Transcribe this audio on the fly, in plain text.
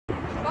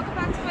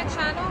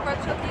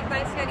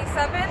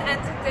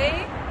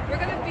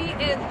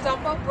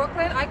go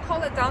Brooklyn. I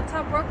call it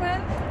downtown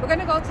Brooklyn. We're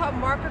gonna go to a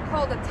market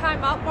called the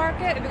Time Out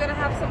Market, and we're gonna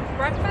have some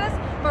breakfast.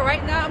 But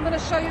right now, I'm gonna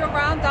show you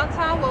around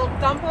downtown, well,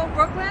 Dumbo,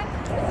 Brooklyn.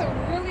 It's a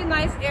really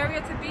nice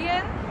area to be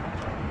in.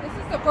 This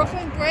is the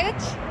Brooklyn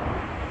Bridge.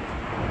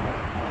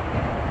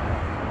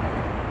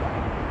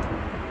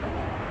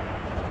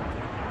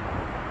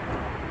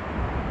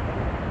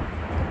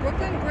 The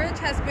Brooklyn Bridge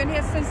has been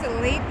here since the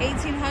late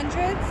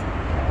 1800s.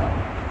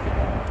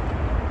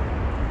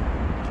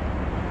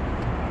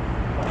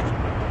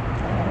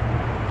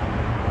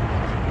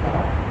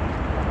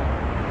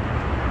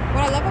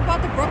 What I love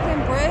about the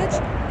Brooklyn Bridge,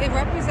 it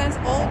represents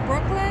old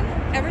Brooklyn.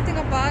 Everything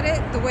about it,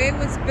 the way it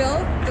was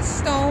built, the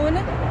stone,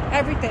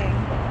 everything.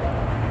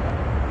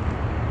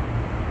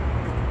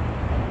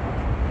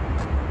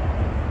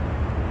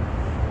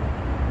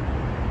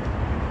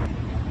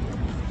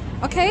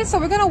 Okay, so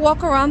we're gonna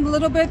walk around a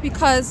little bit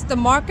because the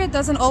market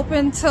doesn't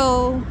open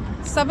till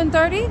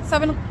 7:30,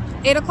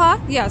 8 o'clock.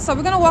 Yeah, so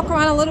we're gonna walk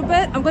around a little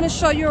bit. I'm gonna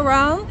show you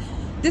around.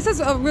 This is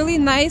a really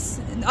nice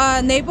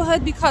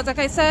neighborhood because, like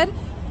I said,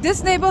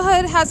 this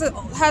neighborhood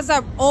has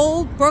that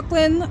old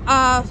Brooklyn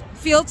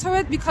feel to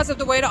it because of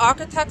the way the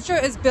architecture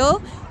is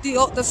built,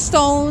 the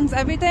stones,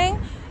 everything.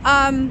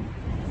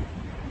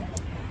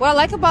 What I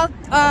like about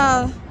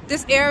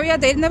this area,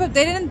 they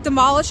didn't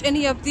demolish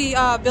any of the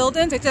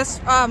buildings. They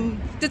just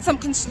did some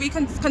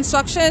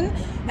reconstruction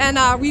and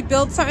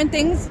rebuilt certain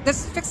things.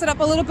 Just fix it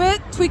up a little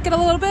bit, tweak it a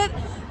little bit.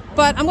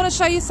 But I'm gonna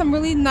show you some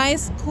really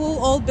nice,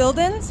 cool old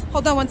buildings.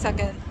 Hold on one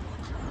second.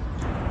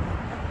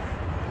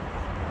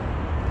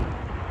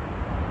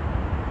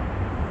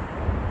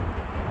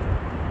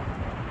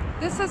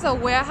 This is a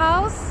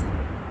warehouse.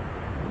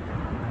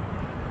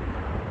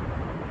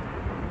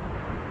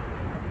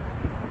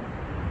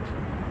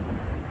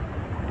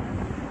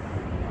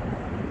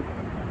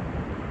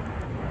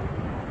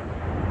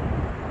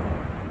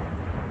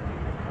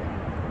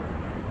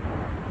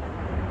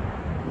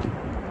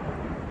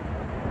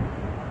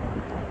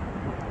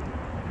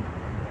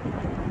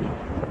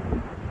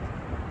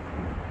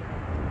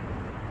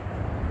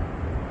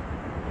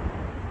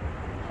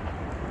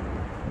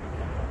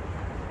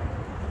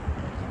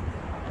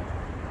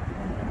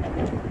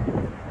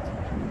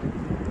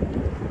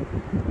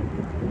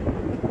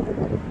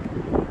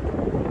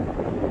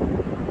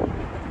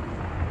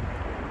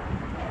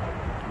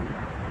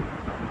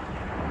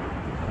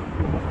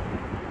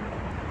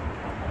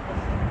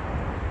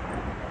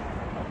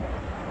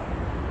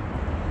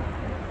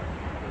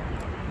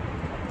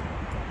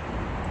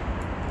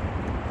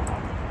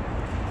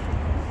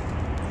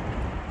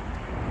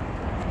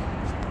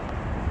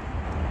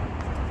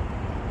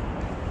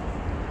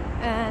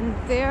 And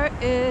there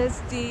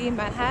is the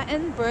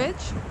Manhattan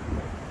Bridge.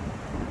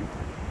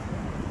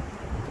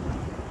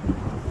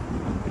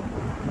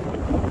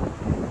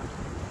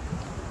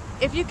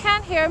 If you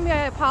can't hear me,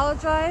 I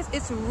apologize.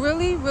 It's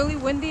really, really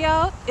windy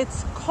out.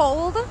 It's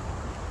cold.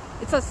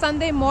 It's a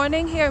Sunday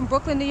morning here in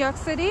Brooklyn, New York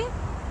City.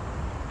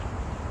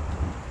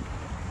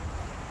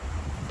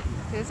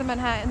 Here's the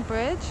Manhattan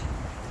Bridge.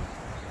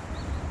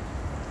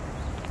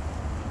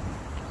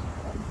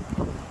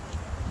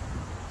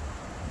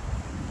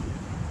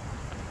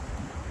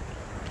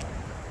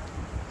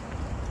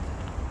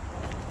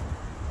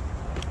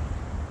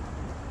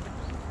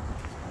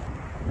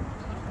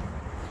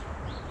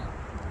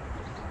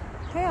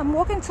 Okay, I'm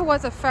walking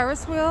towards a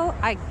Ferris wheel.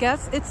 I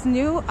guess it's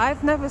new.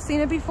 I've never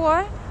seen it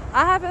before.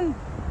 I haven't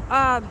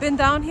been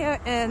down here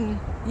in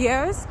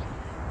years,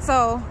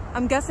 so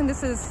I'm guessing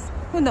this is,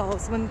 who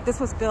knows when this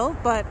was built,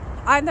 but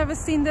I've never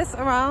seen this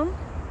around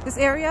this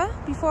area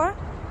before.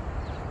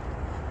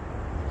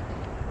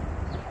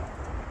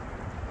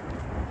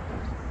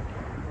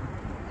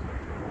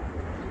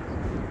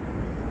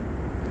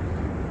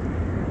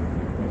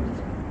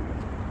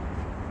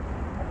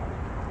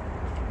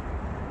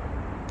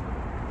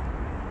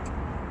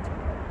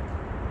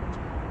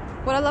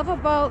 What I love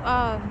about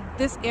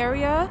this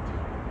area,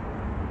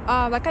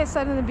 like I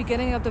said in the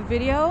beginning of the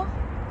video,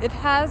 it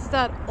has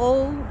that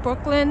old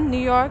Brooklyn, New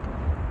York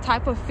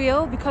type of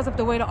feel because of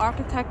the way the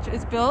architecture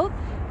is built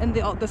and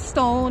the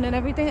stone and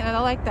everything, and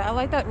I like that. I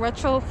like that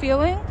retro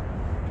feeling.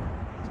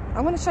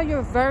 I'm going to show you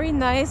a very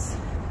nice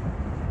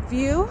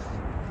view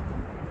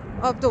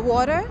of the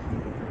water.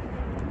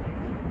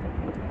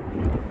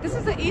 This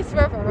is the East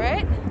River,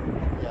 right?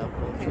 Yeah,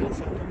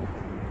 okay.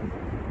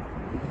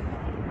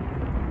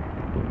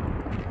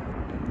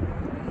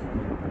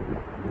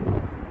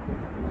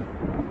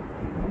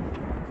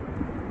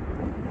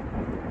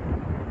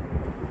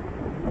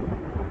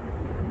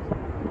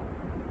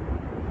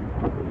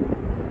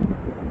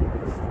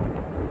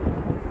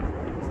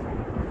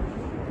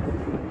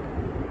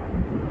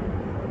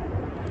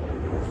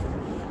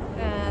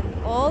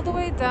 All the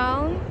way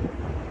down,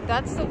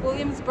 that's the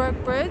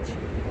Williamsburg Bridge.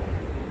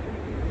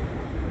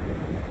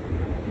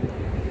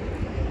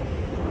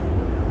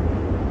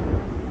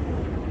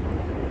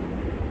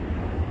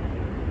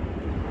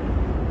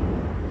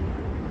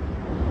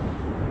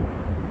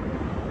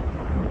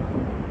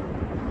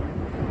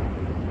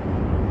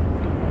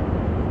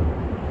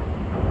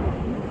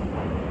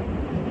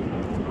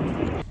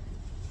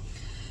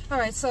 All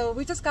right, so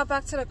we just got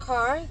back to the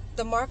car.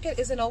 The market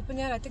isn't open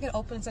yet. I think it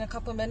opens in a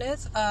couple of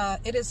minutes.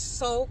 It is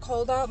so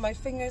cold out. My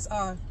fingers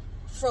are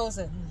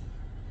frozen.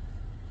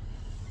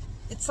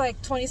 It's like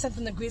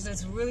 20-something degrees.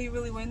 It's really,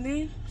 really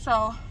windy.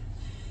 So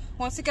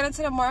once we get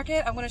into the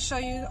market, I'm going to show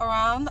you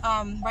around.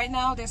 Right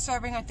now, they're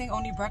serving, I think,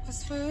 only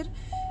breakfast food.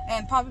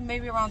 And probably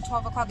maybe around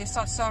 12 o'clock, they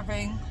start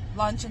serving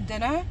lunch and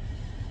dinner.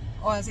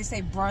 Or as they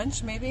say,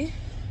 brunch, maybe.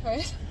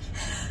 Right?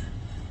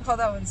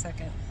 Hold on one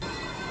second.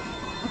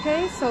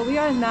 Okay, so we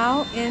are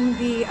now in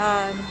the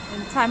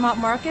in Time Out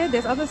Market.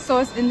 There's other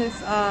stores in this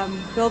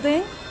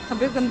building. I'm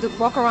just going to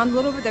walk around a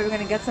little bit, then we're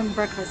going to get some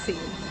breakfast tea.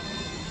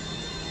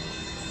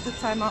 The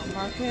Time Out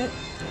Market.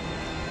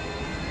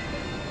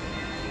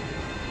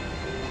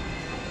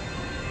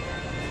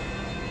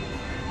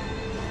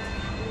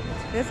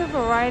 There's a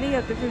variety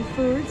of different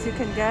foods you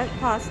can get.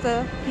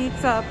 Pasta,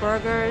 pizza,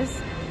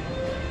 burgers.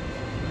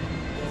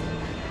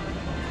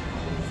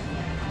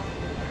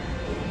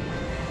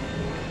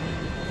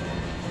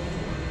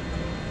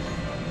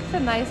 It's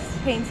a nice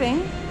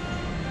painting.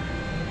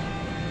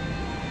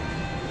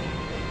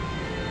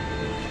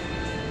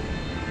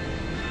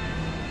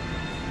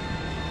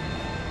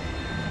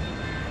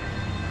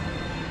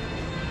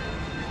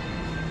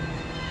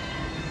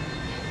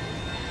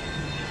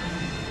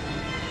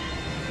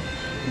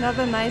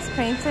 Another nice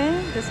painting.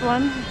 This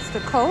one is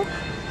the Coke.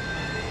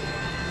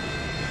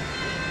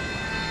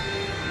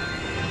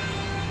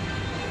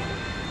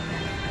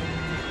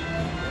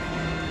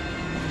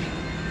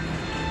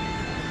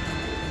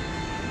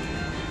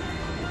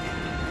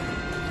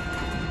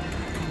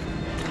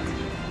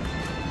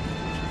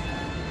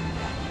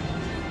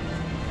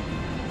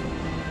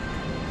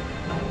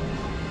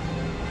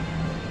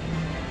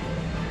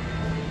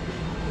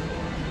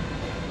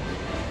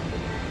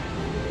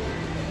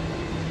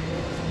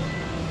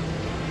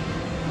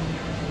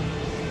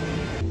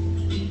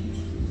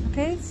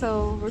 Okay,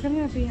 so we're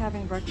gonna be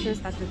having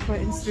breakfast at the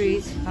Clinton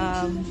Street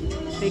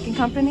Baking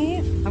Company.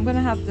 I'm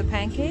gonna have the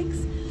pancakes.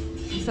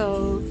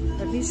 So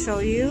let me show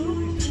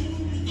you.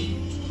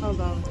 Hold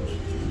on.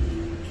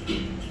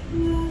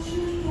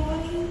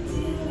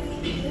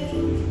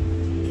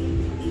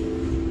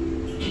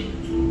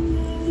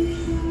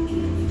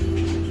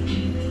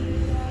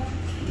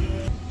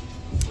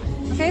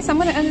 Okay, so I'm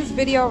gonna end this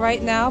video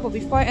right now, but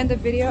before I end the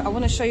video, I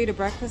wanna show you the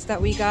breakfast that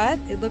we got.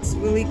 It looks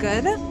really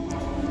good.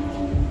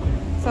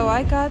 So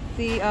I got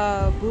the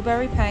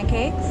blueberry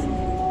pancakes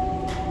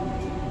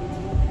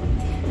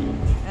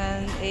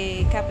and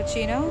a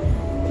cappuccino,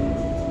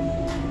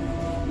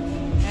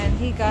 and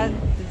he got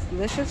this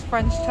delicious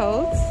French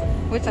toast,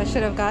 which I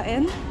should have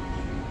gotten.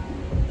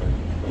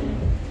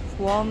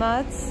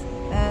 Walnuts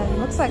and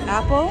looks like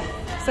apple,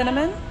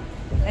 cinnamon,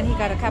 and he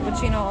got a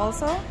cappuccino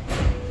also.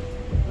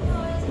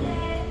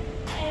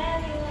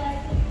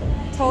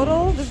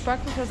 Total, this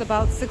breakfast was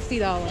about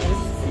 $60.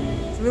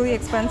 It's really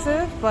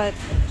expensive, but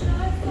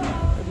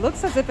it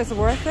looks as if it's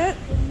worth it.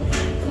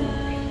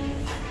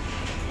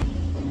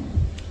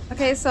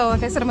 Okay, so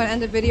like I said, I'm going to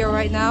end the video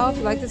right now. If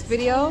you like this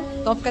video,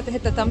 don't forget to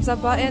hit the thumbs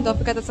up button. Don't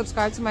forget to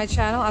subscribe to my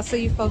channel. I'll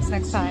see you folks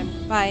next time.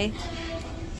 Bye.